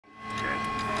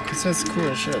This is cool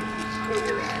as shit.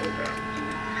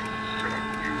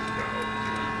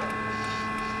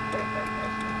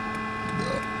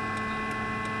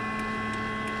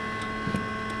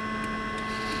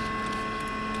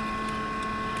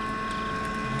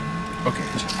 Okay,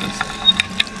 check this out.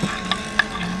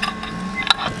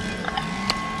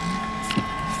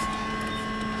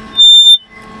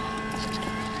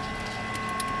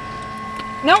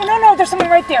 No, there's someone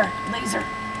right there. Laser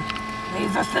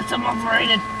system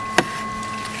operated.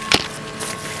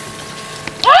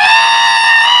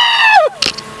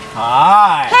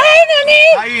 Hi. Hi, Nanny.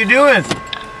 How you doing?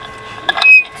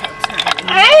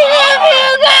 I love you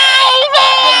guys.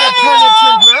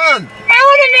 I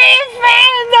want to be your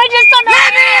friends. I just don't know.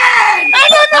 I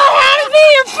don't know how to be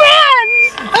your friends.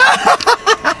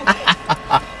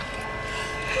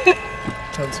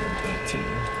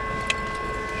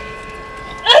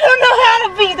 I don't know how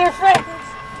to be their friends.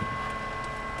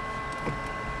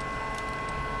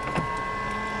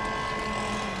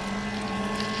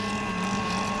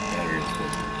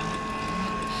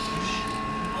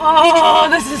 Oh,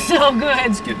 this is so good.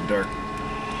 It's getting dark.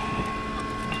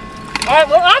 All right,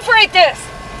 we'll operate this.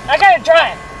 I gotta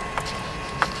drive.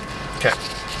 Okay.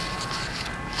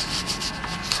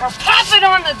 Or pop it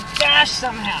on the dash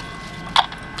somehow.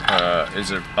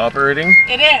 Is it operating?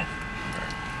 It is.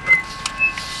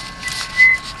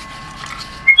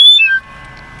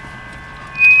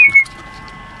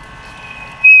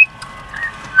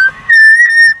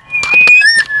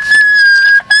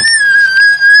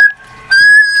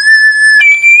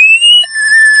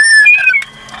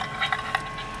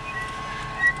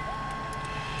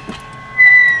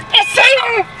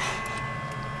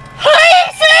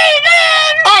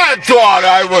 Thought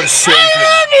I was Satan. I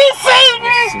love you,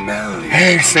 Satan.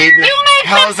 Hey, Satan.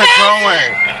 How's it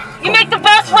going? You make the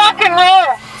best rock and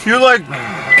roll. You like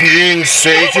being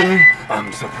Satan?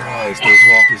 I'm surprised those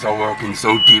walkies are working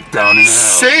so deep down in hell.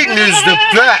 Satan is the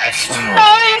best.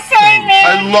 Love you, Satan.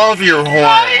 I love your Love you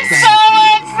horns. so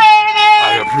much, Satan.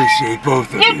 I appreciate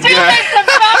both of you. You do make the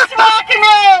best rock and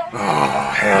roll. Oh,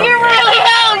 hell You yeah. really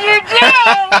you do.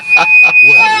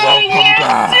 Welcome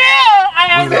back.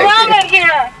 I love it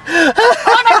here. I'm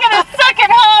gonna get a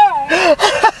second home.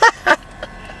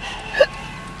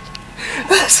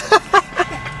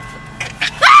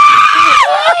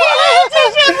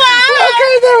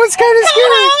 Okay, that was kind of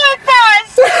scary.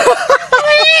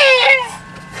 Please.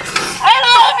 I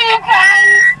love you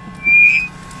guys.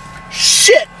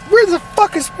 Shit, where the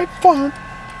fuck is my phone?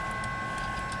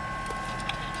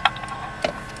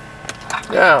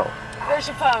 Now, Where's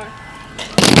your phone?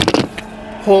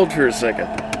 hold for a second.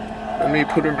 Let me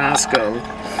put her mask on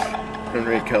and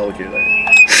recalculate.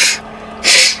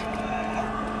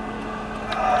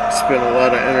 Spent a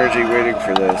lot of energy waiting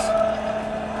for this.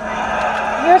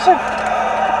 Here's your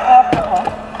alcohol.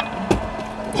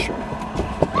 Sure.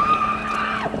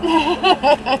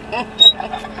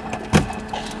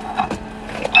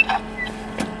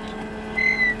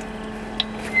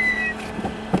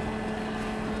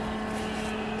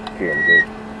 Okay, I'm good.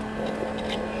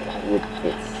 With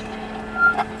this.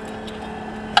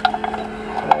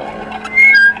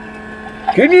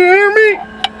 Can you hear me?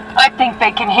 I think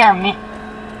they can hear me.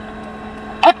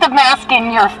 Put the mask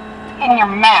in your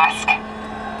mask.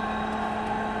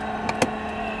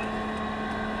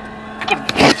 Give me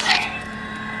this.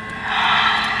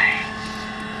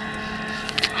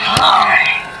 Hi.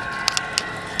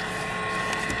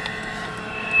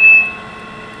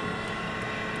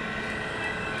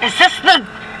 Is this the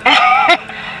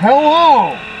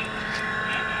Hello.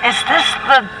 Is this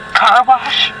the car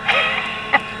wash?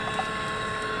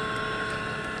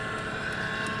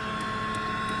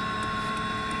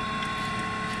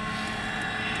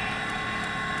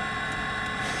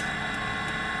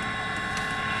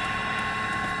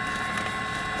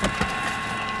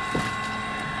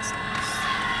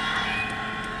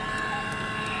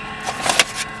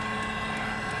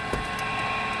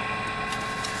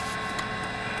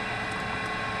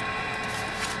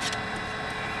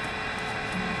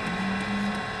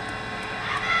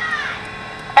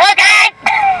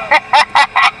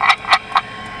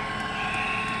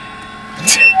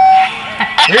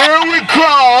 Here we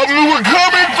come. We're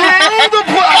coming through the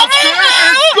plastic.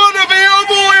 It's gonna be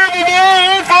unbelievable.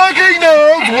 Who fucking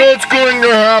knows what's going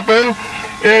to happen?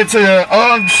 It's an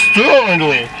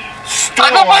unstoppably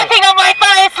I've been working on my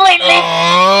thighs lately.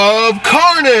 of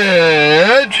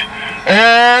carnage.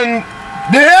 And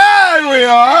there we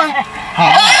are.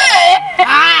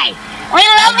 Hi. We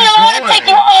love you. I want to take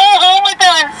you all home with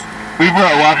us. We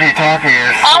brought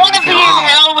walkie-talkies. I want to be in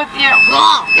hell with you.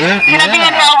 Can I be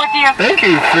in hell with you? Thank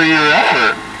you for your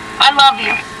effort. I love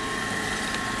you.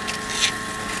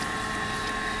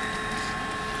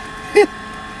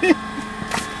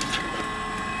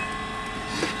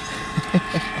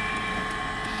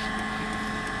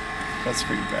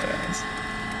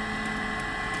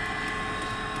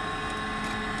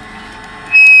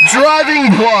 driving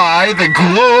by the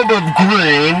globe of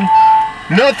green,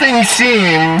 nothing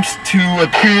seems to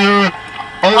appear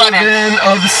other than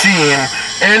obscene,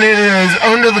 and it is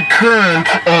under the current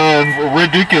of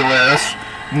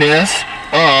ridiculousness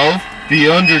of the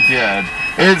underdead.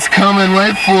 It's coming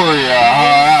right for you,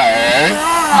 alright?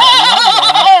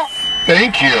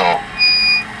 Thank you.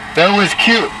 That was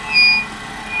cute.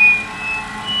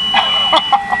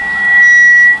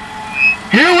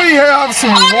 Here we have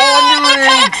some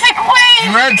wandering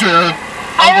treasure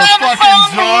of a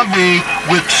fucking zombie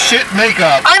with shit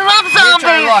makeup. I love zombies.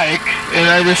 Which I like and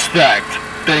I respect.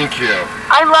 Thank you.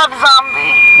 I love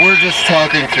zombies. We're just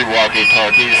talking through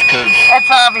walkie-talkies because It's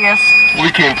obvious.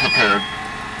 we came prepared.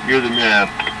 You're the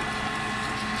man.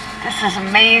 This is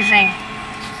amazing.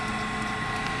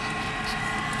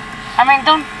 I mean,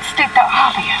 don't state the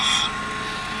obvious.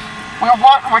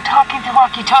 We're talking through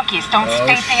walkie-talkies. Don't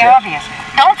state the obvious.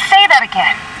 Don't say that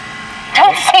again.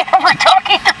 Don't say that we're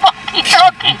talking through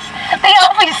walkie-talkies. They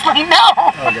obviously know.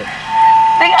 Okay.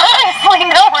 They obviously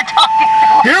know we're talking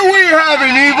through. Here we have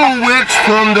an evil witch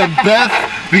from the Beth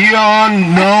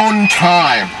beyond known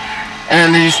time.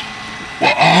 And he's...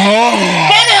 Get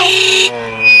him!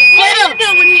 Get him!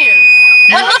 doing here?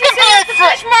 We're looking for a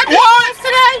Fish market What?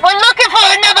 today? We're looking for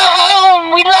another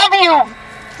home. We love you.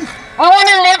 We want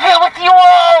to live here with you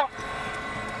all.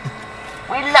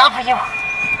 We love you.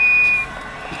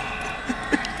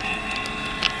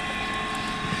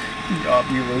 The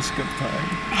obelisk of time.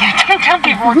 Don't tell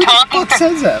people we're Who the talking fuck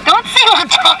says that? Don't say we're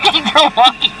talking through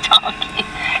walkie-talkie.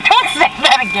 Don't say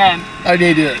that again. I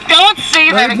need it. Don't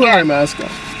say Let that me put my again. mask on.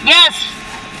 Yes.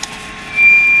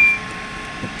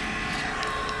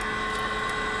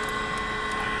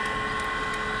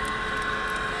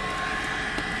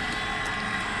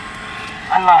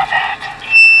 I love it.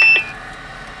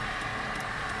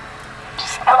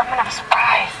 Just element of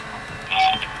surprise.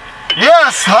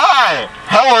 Yes, hi!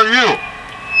 How are you?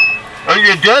 Are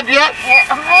you dead yet? You're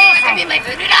I amazing. mean, my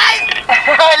voodoo knife.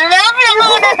 I love you,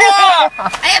 Luna.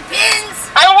 I have pins.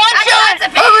 I want I you. got lots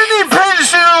of How pins. many pins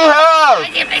do you have? I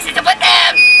need places to put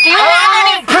them. Do you have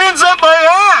any? Pins up my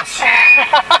ass!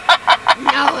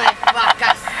 No, fuck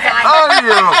us. Are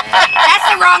you? That's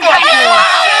the wrong kind of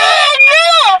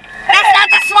swamp. That's not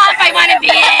the swamp I want to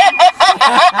be in.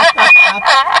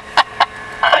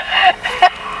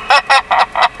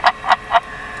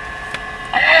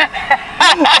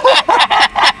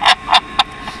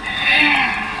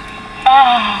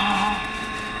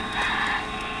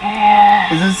 Yeah.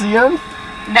 Is this the end?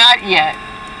 Not yet.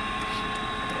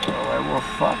 Oh, I will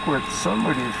fuck with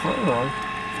somebody's phone.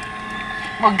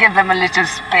 We'll give them a little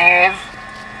space.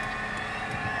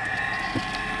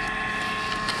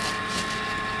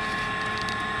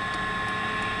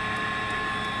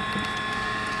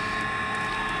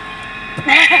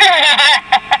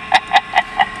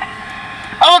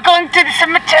 Oh, we're going to the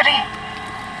cemetery.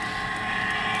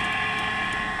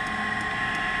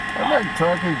 I like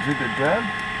talking to the dead.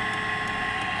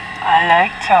 I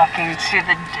like talking to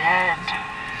the dead.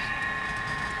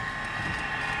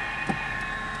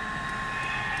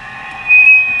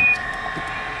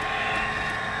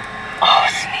 Oh,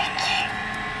 sneaky.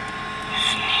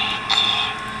 Sneaky.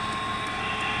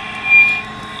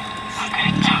 I'm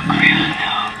gonna talk real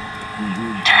low.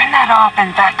 Turn that off and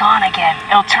back on again.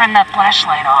 It'll turn that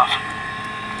flashlight off.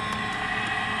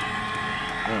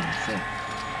 Oh, shit.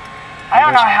 I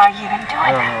don't know how you can do I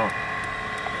it. don't know.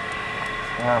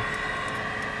 Yeah.